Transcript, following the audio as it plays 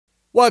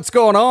What's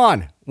going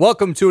on?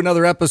 Welcome to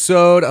another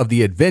episode of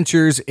the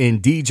Adventures in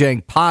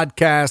DJing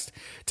podcast.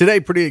 Today,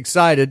 pretty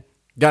excited.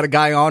 Got a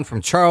guy on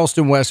from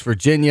Charleston, West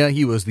Virginia.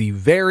 He was the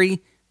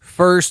very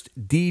first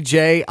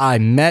DJ I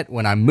met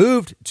when I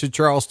moved to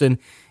Charleston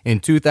in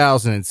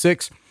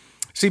 2006.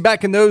 See,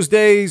 back in those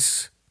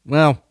days,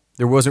 well,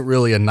 there wasn't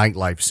really a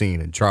nightlife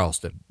scene in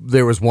Charleston.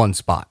 There was one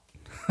spot.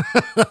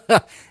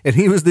 And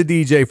he was the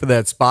DJ for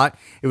that spot.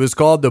 It was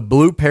called the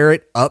Blue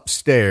Parrot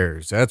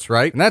Upstairs. That's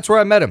right. And that's where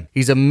I met him.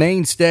 He's a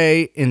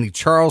mainstay in the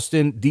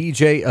Charleston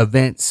DJ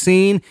event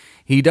scene.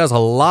 He does a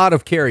lot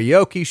of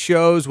karaoke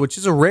shows, which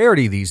is a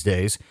rarity these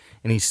days.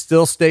 And he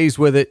still stays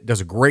with it,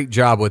 does a great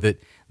job with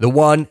it. The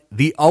one,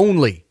 the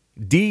only,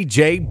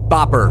 DJ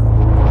Bopper.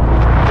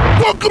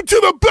 Welcome to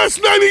the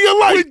best night of your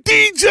life with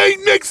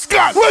DJ Nick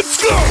Scott.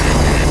 Let's go!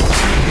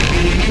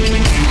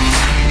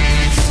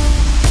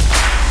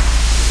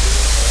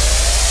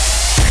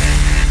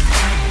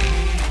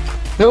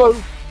 Hello.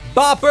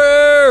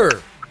 Bopper!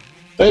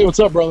 Hey, what's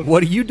up, brother?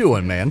 What are you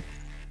doing, man?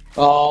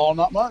 Oh,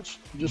 not much.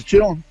 Just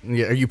chilling.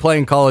 Yeah, are you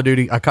playing Call of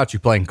Duty? I caught you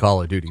playing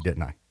Call of Duty,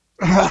 didn't I?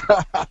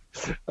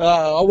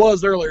 I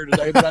was earlier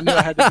today, but I knew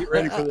I had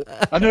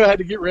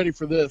to get ready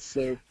for this.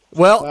 So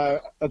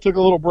well, I took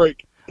a little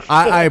break.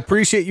 I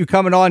appreciate you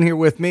coming on here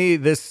with me.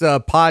 This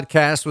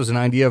podcast was an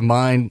idea of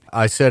mine.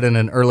 I said in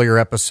an earlier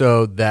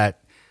episode that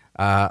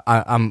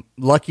I'm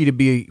lucky to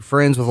be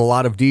friends with a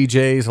lot of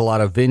DJs, a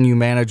lot of venue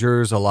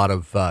managers, a lot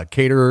of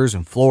caterers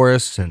and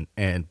florists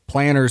and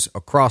planners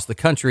across the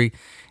country.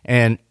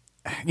 And,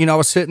 you know, I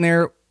was sitting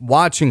there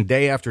watching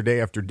day after day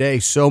after day,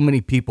 so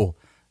many people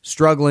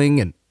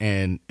struggling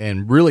and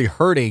really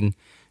hurting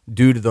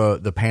due to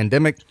the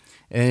pandemic.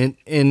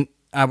 And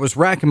I was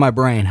racking my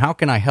brain. How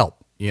can I help?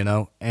 You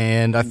know,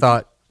 and I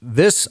thought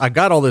I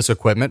got all this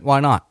equipment. Why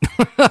not?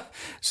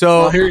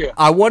 So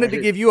I wanted to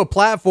give you a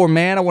platform,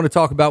 man. I want to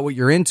talk about what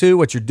you're into,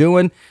 what you're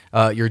doing,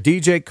 your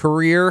DJ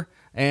career,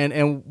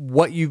 and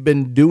what you've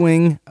been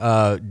doing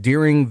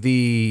during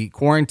the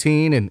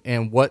quarantine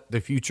and what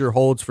the future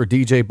holds for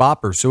DJ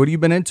Bopper. So what have you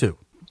been into?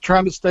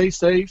 Trying to stay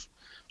safe,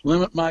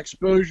 limit my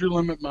exposure,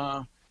 limit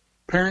my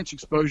parents'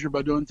 exposure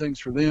by doing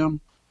things for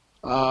them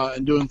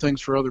and doing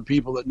things for other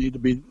people that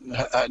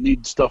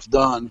need stuff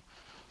done.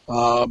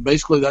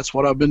 Basically, that's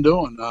what I've been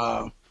doing.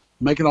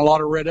 Making a lot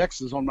of red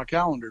X's on my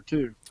calendar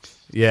too.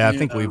 Yeah, I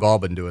think we've all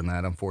been doing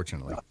that,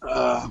 unfortunately.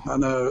 I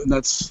know, and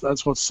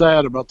that's what's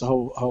sad about the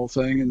whole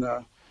thing.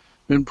 And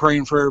been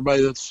praying for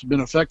everybody that's been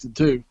affected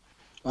too.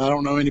 I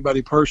don't know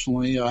anybody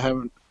personally. I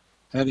haven't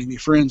had any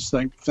friends.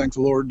 Thank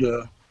the Lord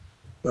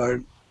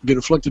get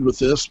afflicted with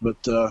this, but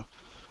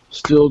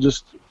still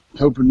just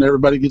hoping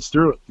everybody gets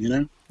through it. You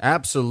know.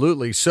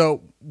 Absolutely.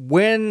 So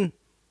when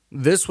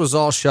this was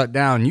all shut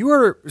down, you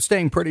were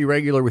staying pretty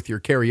regular with your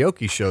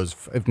karaoke shows,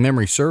 if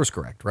memory serves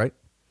correct, right?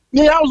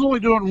 Yeah, I was only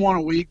doing one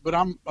a week, but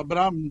I'm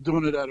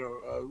doing it at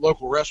a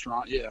local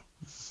restaurant.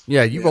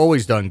 Yeah, you've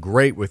always done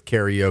great with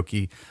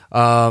karaoke.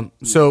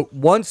 So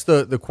once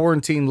the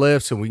quarantine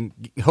lifts and we can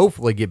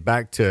hopefully get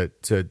back to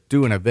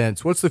doing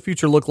events, what's the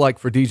future look like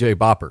for DJ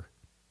Bopper?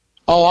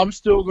 Oh, I'm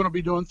still going to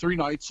be doing 3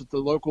 nights at the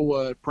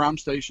local Prime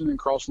Station in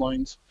Cross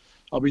Lanes.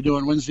 I'll be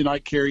doing Wednesday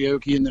night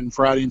karaoke and then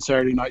Friday and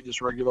Saturday night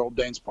just regular old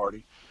dance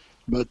party.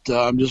 But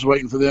I'm just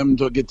waiting for them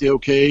to get the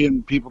okay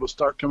and people to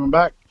start coming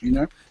back, you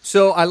know?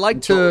 So I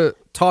like to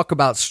talk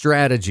about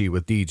strategy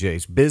with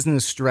DJs,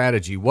 business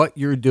strategy, what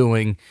you're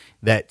doing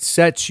that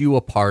sets you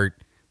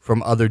apart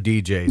from other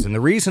DJs. And the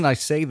reason I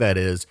say that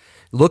is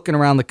looking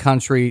around the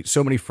country,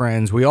 so many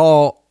friends,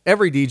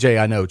 every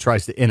DJ I know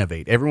tries to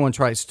innovate. Everyone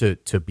tries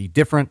to be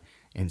different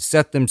and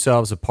set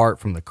themselves apart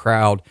from the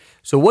crowd.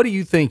 So what do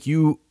you think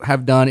you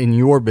have done in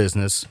your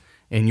business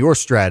and your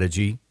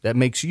strategy that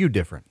makes you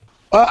different?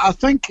 I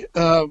think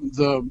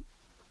the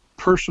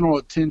personal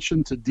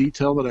attention to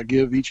detail that I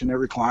give each and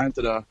every client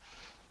that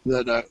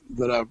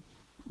I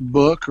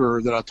book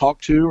or that I talk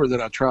to or that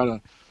I try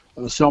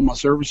to sell my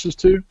services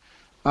to,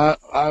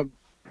 I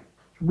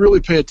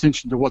really pay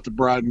attention to what the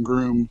bride and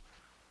groom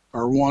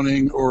are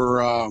wanting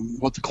or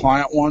what the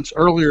client wants.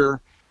 Earlier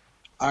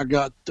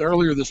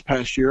this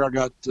past year, I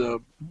got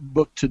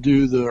booked to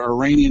do the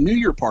Iranian New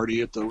Year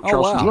party at the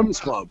Charleston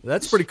Women's Club.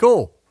 That's pretty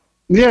cool.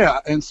 Yeah,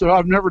 and so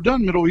I've never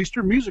done Middle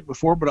Eastern music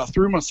before, but I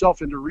threw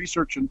myself into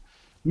researching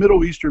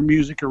Middle Eastern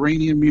music,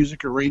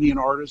 Iranian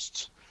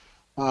artists,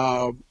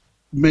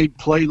 made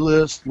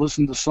playlists,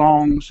 listened to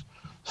songs,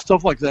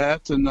 stuff like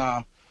that, and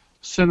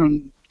sent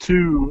them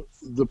to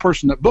the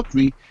person that booked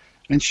me,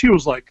 and she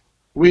was like,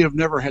 "We have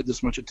never had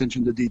this much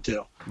attention to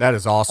detail." That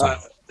is awesome.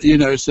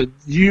 Said,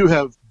 "You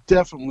have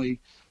definitely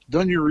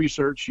done your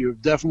research. We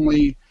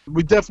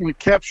definitely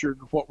captured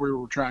what we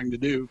were trying to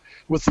do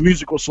with the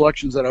musical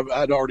selections that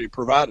I'd already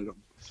provided them."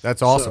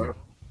 That's awesome. So,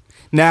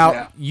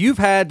 now, You've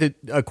had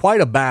quite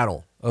a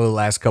battle over the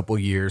last couple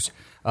of years.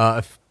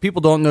 If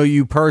people don't know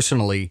you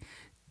personally,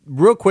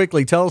 real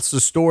quickly, tell us the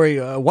story.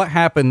 What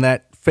happened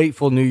that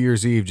fateful New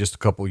Year's Eve just a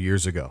couple of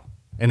years ago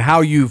and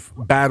how you've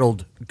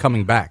battled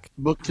coming back.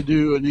 Booked to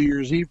do a New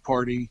Year's Eve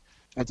party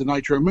at the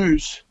Nitro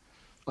Moose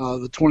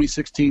the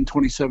 2016,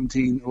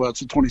 2017. Well,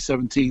 it's a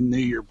 2017 New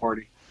Year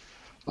party.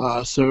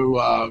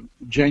 So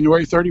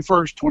January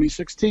 31st,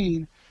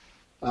 2016,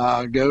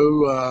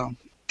 go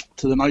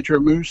to the Nitro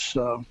Moose.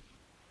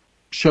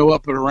 Show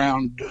up at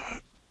around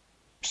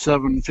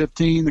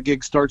 7:15. The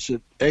gig starts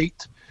at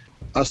 8.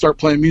 I start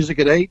playing music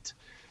at 8.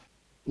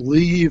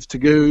 Leave to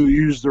go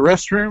use the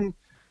restroom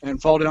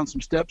and fall down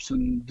some steps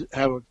and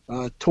have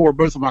tore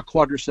both of my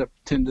quadricep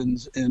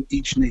tendons in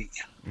each knee.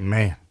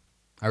 Man,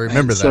 I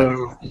remember that.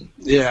 So,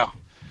 yeah.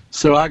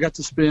 So I got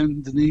to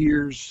spend the New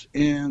Year's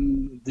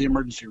in the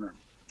emergency room.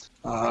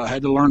 I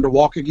had to learn to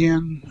walk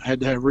again. I had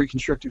to have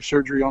reconstructive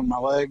surgery on my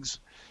legs.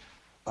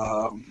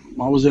 I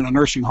was in a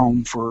nursing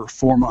home for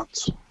 4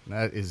 months.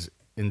 That is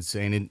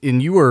insane.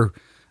 And you were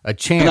a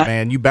champ,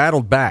 man. You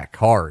battled back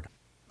hard.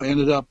 I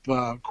ended up,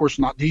 of course,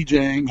 not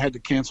DJing, had to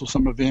cancel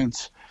some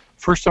events.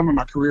 First time in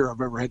my career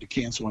I've ever had to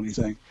cancel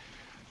anything.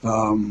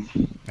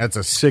 That's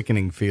a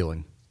sickening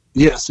feeling.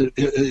 Yes,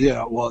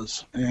 it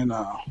was. And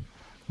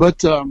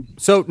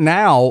so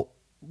now,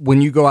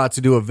 when you go out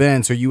to do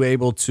events, are you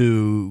able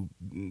to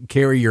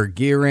carry your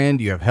gear in?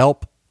 Do you have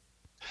help?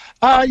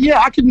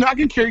 Yeah, I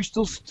can carry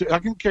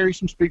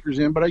some speakers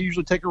in, but I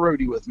usually take a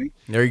roadie with me.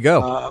 There you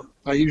go.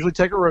 I usually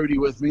take a roadie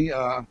with me.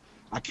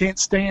 I can't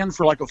stand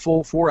for like a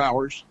full 4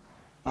 hours.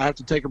 I have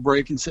to take a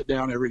break and sit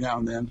down every now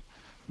and then.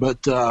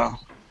 But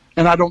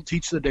and I don't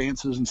teach the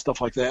dances and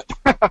stuff like that.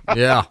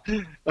 Yeah.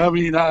 I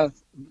mean,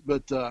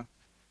 but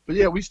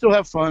yeah, we still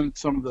have fun at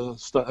some of the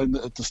stuff,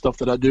 at the stuff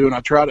that I do, and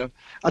I try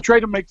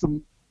to make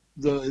the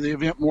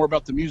event more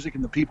about the music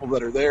and the people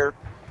that are there,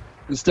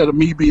 instead of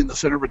me being the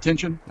center of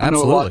attention.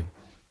 Absolutely.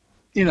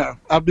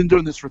 I've been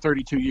doing this for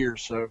 32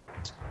 years, so.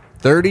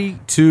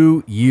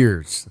 32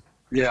 years.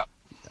 Yeah.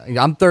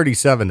 I'm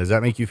 37. Does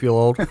that make you feel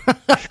old?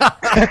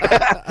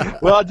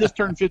 Well, I just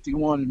turned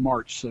 51 in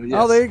March, so yes.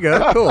 Oh, there you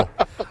go. Cool.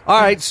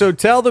 All right, so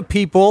tell the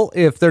people,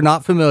 if they're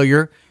not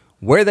familiar,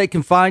 where they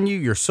can find you,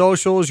 your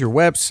socials, your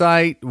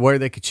website, where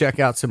they could check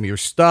out some of your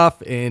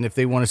stuff, and if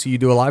they want to see you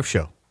do a live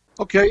show.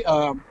 Okay.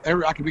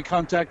 I can be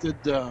contacted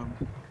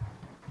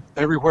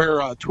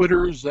everywhere.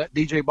 Twitter is at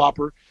DJ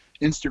Bopper,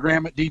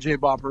 Instagram at DJ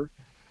Bopper.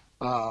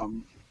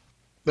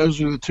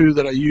 Those are the two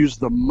that I use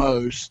the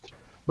most,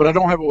 but I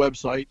don't have a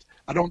website.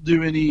 I don't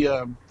do any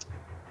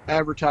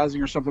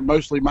advertising or something.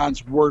 Mostly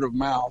mine's word of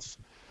mouth.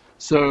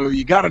 So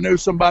you got to know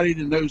somebody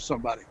to know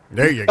somebody.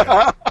 There you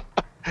go.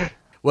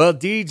 Well,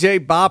 DJ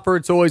Bopper,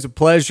 it's always a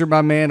pleasure,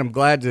 my man.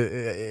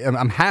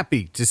 I'm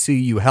happy to see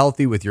you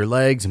healthy with your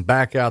legs and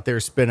back out there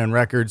spinning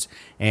records.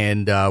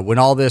 And when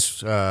all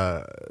this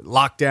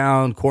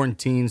lockdown,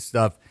 quarantine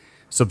stuff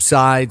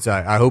subsides,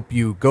 I hope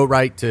you go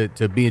right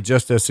to being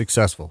just as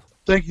successful.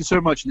 Thank you so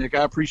much, Nick.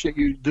 I appreciate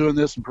you doing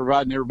this and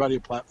providing everybody a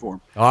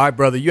platform. All right,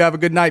 brother. You have a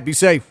good night. Be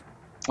safe.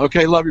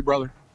 Okay. Love you, brother.